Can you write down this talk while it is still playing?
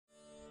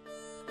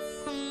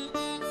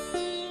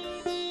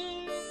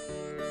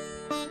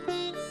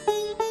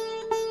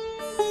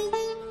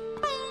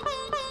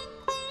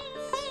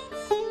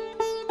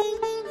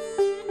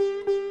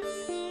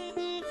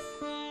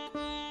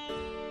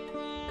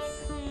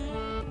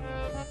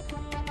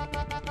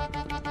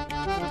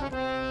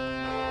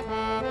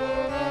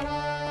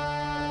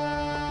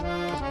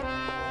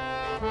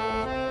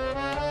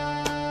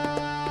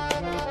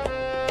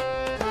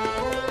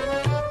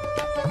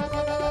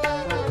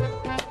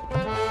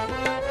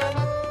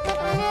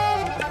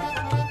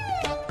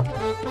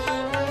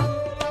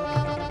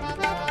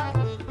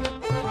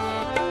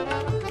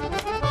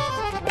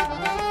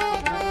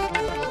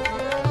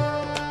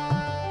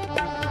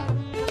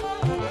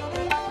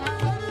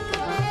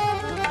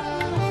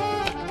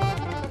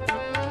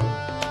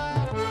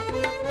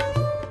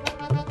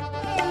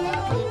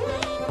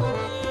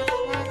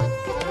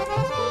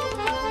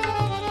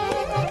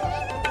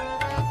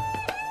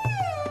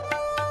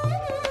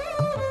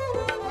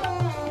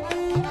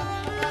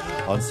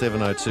on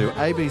 702.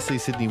 ABC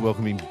Sydney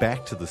welcoming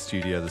back to the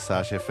studio the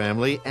Sarshar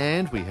family,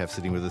 and we have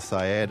sitting with us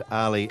Syed,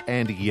 Ali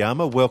and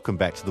Yama. Welcome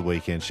back to the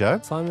weekend show.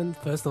 Simon,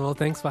 first of all,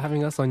 thanks for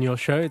having us on your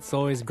show. It's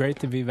always great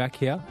to be back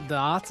here. The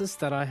artist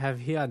that I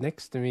have here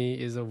next to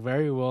me is a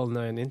very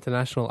well-known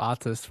international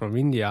artist from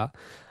India.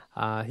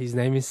 His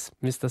name is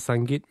Mr.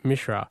 Sangeet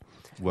Mishra.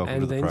 Welcome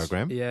to the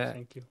program. Yeah.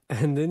 Thank you.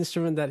 And the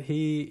instrument that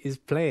he is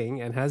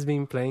playing and has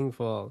been playing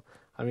for,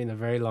 a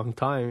very long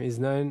time is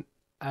known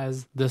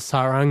as the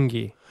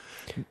sarangi,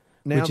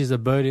 which is a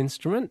bird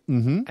instrument.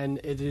 Mm-hmm. And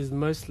it is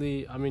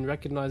mostly,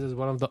 recognized as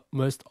one of the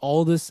most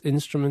oldest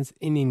instruments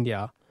in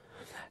India.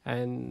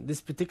 And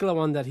this particular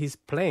one that he's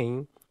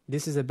playing,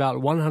 this is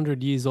about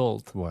 100 years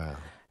old. Wow.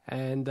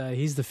 And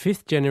he's the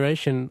fifth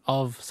generation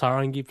of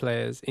sarangi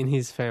players in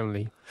his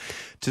family.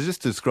 To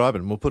just describe it,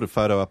 and we'll put a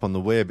photo up on the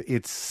web,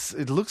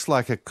 it looks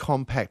like a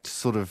compact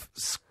sort of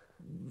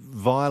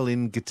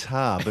violin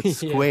guitar, but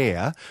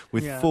square,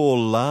 with four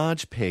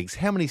large pegs.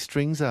 How many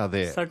strings are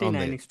there?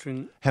 39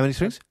 string. How many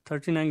strings?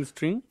 39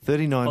 string.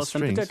 39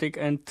 strings. Synthetic,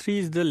 and 3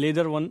 is the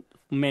leather one,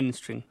 main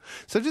string.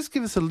 So just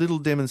give us a little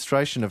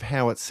demonstration of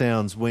how it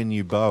sounds when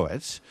you bow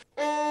it.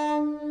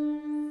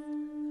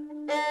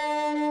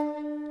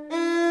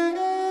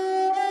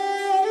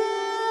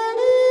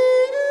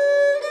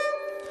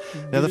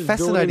 Now, the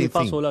fascinating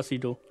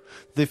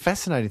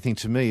thing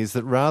to me is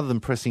that rather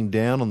than pressing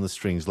down on the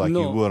strings like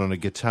you would on a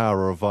guitar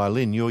or a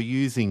violin, you're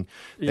using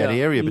that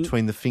area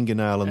between the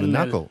fingernail and the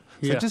knuckle.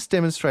 So just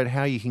demonstrate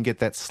how you can get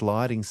that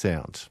sliding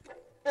sound.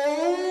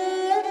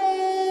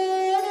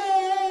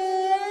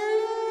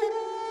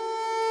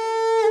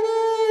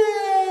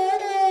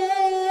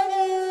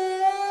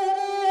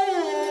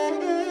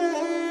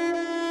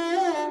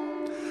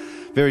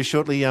 Very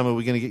shortly, Yama,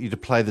 we're going to get you to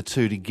play the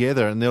two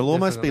together, and there'll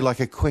almost be like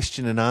a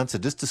question and answer.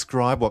 Just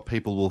describe what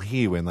people will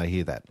hear when they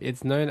hear that.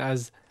 It's known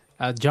as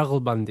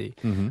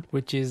Jugglebandi,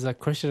 which is a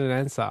question and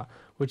answer,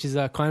 which is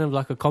a kind of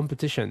like a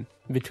competition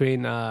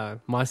between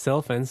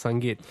myself and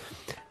Sangeet.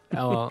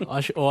 or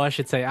I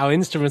should say, our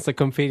instruments are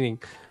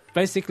competing.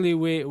 Basically,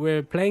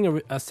 we're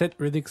playing a set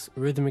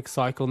rhythmic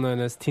cycle known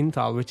as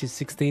Tintal, which is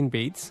 16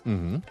 beats,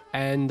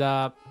 and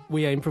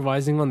we are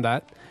improvising on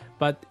that.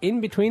 But in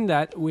between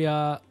that,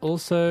 we'll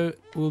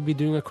be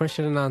doing a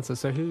question and answer.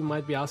 So he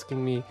might be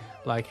asking me,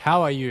 like,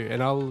 how are you?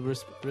 And I'll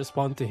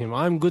respond to him,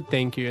 I'm good,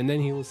 thank you. And then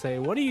he will say,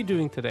 what are you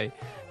doing today?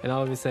 And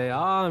I'll say,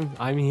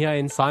 I'm here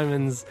in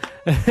Simon's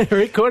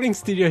recording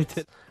studio.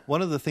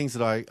 One of the things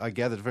that I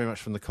gathered very much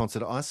from the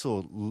concert I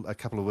saw a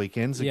couple of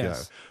weekends ago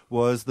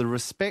was the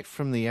respect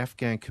from the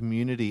Afghan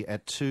community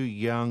at two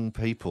young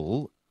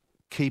people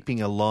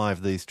keeping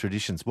alive these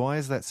traditions. Why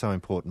is that so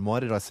important? Why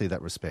did I see that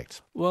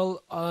respect?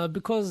 Well,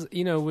 because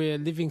we're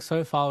living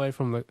so far away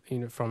from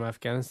from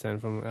Afghanistan,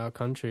 from our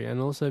country, and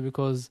also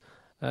because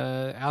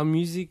our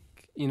music,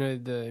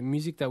 the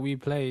music that we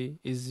play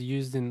is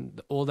used in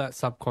all that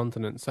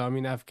subcontinent. So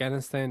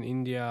Afghanistan,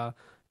 India,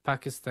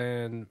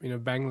 Pakistan,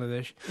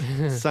 Bangladesh.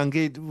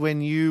 Sangeet,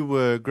 when you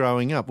were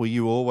growing up, were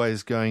you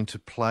always going to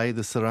play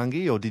the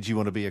sarangi, or did you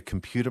want to be a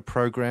computer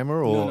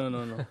programmer? Or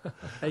No.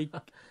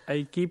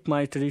 I keep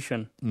my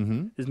tradition.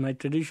 It's my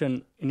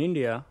tradition in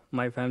India,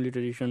 my family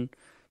tradition,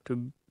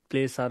 to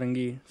play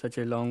sarangi such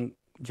a long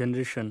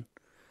generation.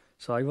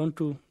 So I want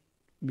to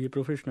be a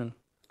professional.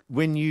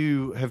 When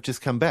you have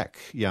just come back,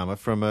 Yama,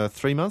 from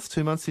 2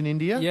 months in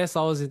India? Yes,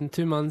 I was in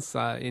 2 months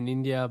in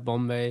India,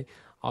 Bombay.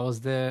 I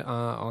was there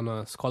on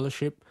a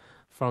scholarship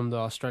from the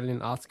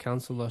Australian Arts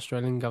Council, the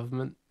Australian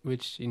government,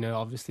 which,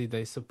 obviously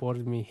they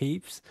supported me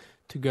heaps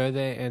to go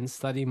there and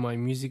study my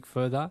music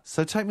further.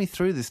 So take me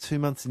through this 2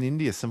 months in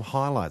India, some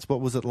highlights.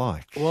 What was it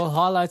like? Well,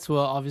 highlights were,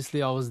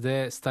 obviously, I was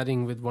there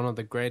studying with one of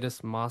the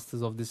greatest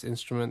masters of this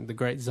instrument, the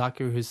great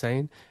Zakir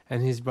Hussain,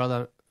 and his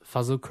brother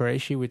Fazil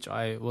Qureshi, which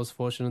I was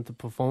fortunate to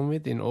perform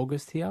with in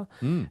August here.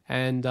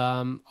 And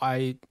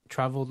I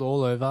travelled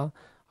all over.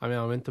 I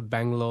went to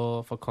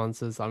Bangalore for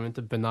concerts. I went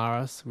to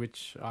Benares,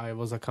 which I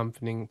was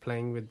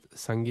playing with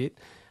Sangeet,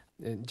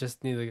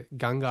 just near the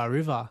Ganga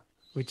River,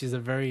 which is a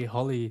very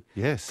holy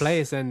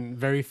place and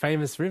very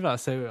famous river.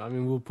 So, we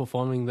were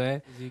performing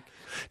there.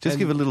 Just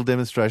give a little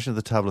demonstration of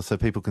the tabla so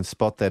people can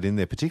spot that in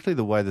there, particularly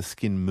the way the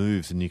skin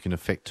moves and you can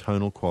affect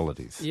tonal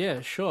qualities.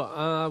 Yeah, sure.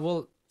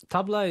 Well,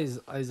 tabla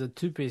is a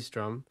two-piece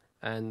drum,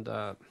 and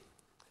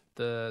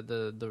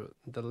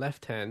the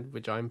left hand,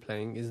 which I'm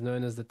playing, is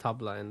known as the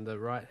tabla, and the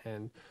right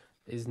hand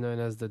is known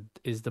as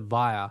the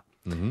baya.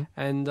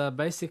 And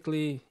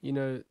basically,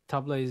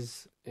 tabla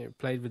is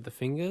played with the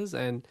fingers,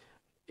 and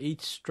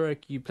each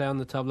stroke you play on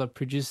the tabla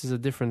produces a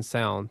different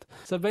sound.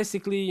 So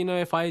basically,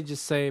 if I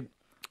just say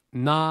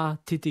na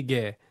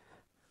titige,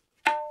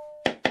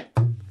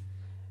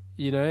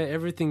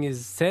 everything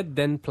is said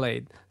then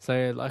played.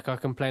 So like I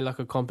can play like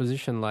a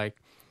composition like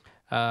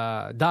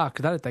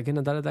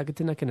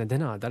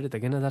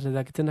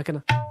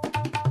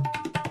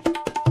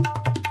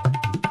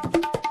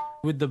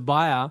with the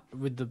baya,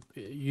 with the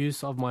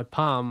use of my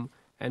palm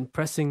and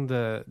pressing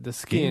the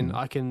skin,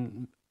 I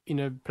can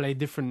play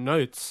different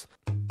notes.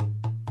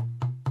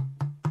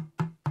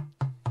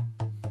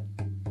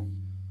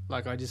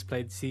 Like I just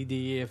played C,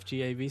 D, E, F,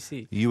 G, A, B,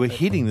 C. You were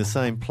hitting the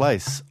same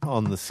place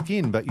on the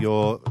skin, but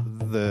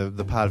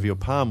the part of your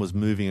palm was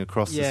moving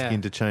across the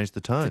skin to change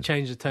the tone. To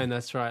change the tone,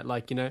 that's right.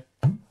 Like, you know.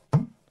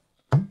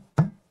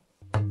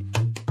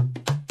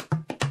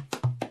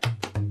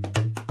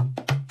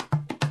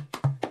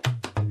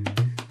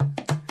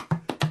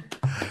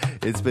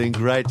 It's been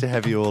great to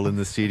have you all in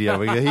the studio.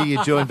 We're going to hear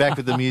you join back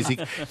with the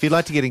music. If you'd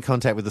like to get in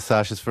contact with the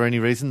Sarshars for any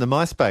reason, the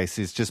MySpace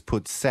is just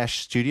put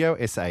Sash Studio,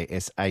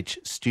 S-A-S-H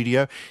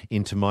Studio,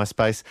 into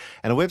MySpace,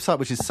 and a website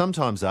which is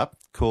sometimes up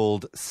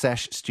called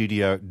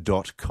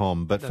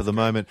sashstudio.com. But for the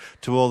moment,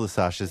 to all the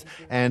Sarshars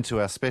and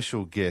to our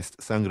special guest,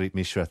 Sangrit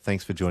Mishra,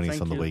 thanks for joining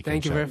us on the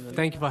weekend.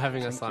 Thank you for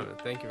having us, Simon.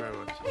 Thank you very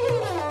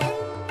much.